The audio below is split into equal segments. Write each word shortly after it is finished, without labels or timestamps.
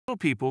Hello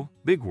people,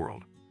 big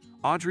world.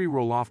 Audrey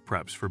Roloff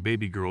preps for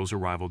baby girl's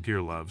arrival.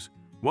 Dear loves,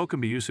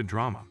 welcome to Usa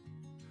Drama.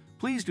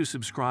 Please do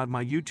subscribe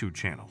my YouTube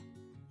channel.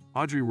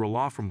 Audrey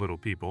Roloff from Little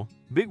People,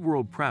 Big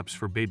World preps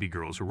for baby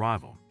girl's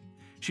arrival.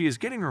 She is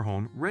getting her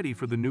home ready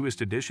for the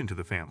newest addition to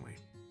the family.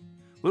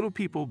 Little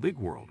People, Big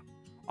World.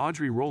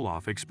 Audrey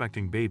Roloff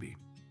expecting baby.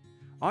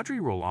 Audrey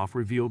Roloff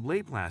revealed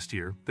late last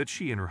year that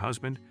she and her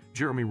husband,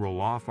 Jeremy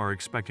Roloff, are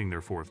expecting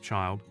their fourth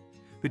child.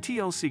 The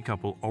TLC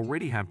couple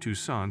already have 2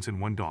 sons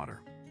and 1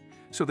 daughter,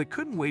 so they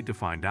couldn't wait to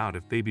find out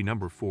if baby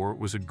number 4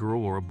 was a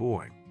girl or a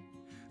boy.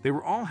 They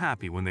were all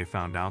happy when they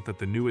found out that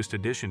the newest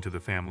addition to the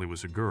family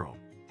was a girl.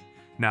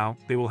 Now,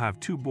 they will have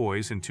 2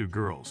 boys and 2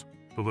 girls.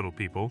 The Little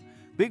People,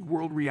 Big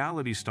World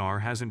reality star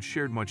hasn't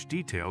shared much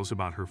details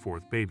about her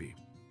 4th baby.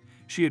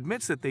 She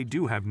admits that they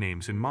do have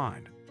names in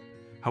mind.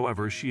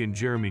 However, she and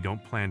Jeremy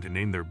don't plan to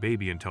name their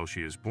baby until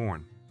she is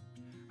born.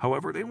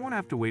 However, they won't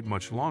have to wait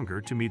much longer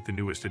to meet the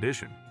newest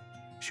addition.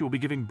 She will be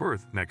giving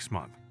birth next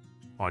month.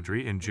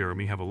 Audrey and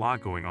Jeremy have a lot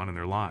going on in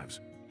their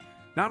lives.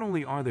 Not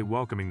only are they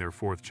welcoming their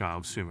 4th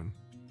child soon,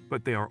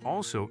 but they are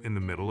also in the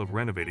middle of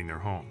renovating their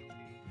home.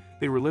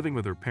 They were living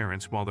with their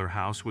parents while their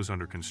house was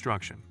under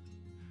construction.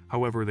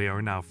 However, they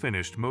are now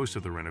finished most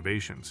of the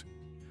renovations.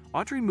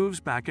 Audrey moves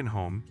back in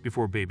home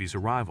before baby's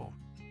arrival.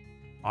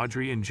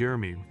 Audrey and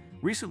Jeremy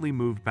recently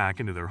moved back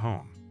into their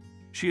home.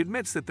 She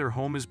admits that their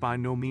home is by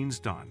no means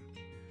done,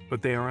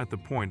 but they are at the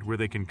point where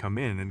they can come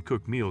in and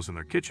cook meals in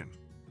their kitchen.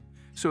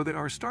 So they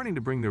are starting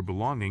to bring their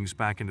belongings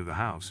back into the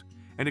house,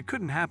 and it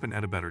couldn't happen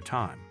at a better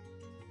time.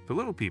 The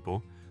Little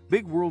People,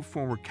 Big World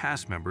former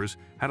cast members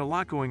had a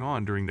lot going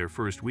on during their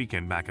first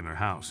weekend back in their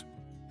house.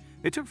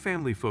 They took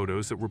family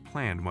photos that were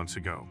planned months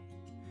ago.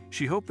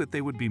 She hoped that they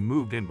would be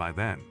moved in by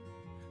then,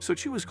 so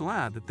she was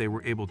glad that they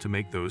were able to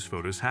make those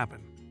photos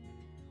happen.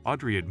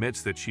 Audrey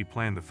admits that she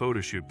planned the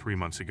photo shoot 3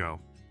 months ago.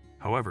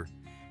 However,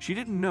 she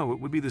didn't know it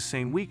would be the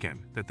same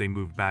weekend that they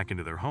moved back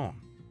into their home.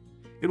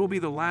 It will be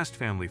the last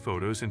family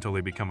photos until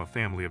they become a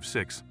family of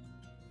 6.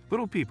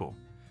 Little People,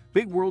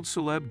 Big World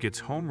celeb gets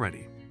home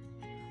ready.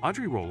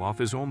 Audrey Roloff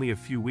is only a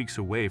few weeks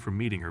away from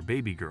meeting her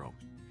baby girl.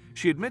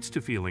 She admits to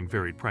feeling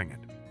very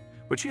pregnant,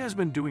 but she has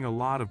been doing a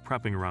lot of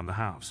prepping around the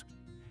house.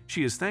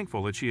 She is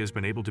thankful that she has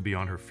been able to be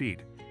on her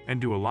feet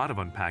and do a lot of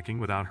unpacking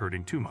without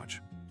hurting too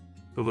much.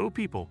 The Little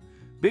People,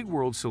 Big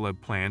World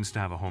celeb plans to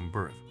have a home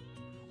birth.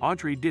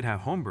 Audrey did have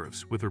home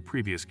births with her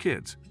previous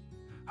kids.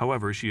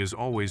 However, she is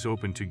always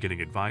open to getting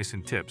advice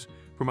and tips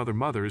from other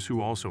mothers who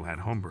also had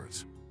home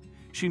births.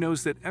 She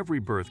knows that every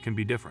birth can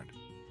be different,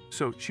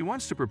 so she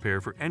wants to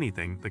prepare for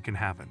anything that can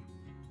happen.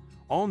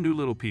 All new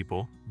Little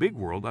People, Big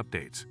World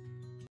updates.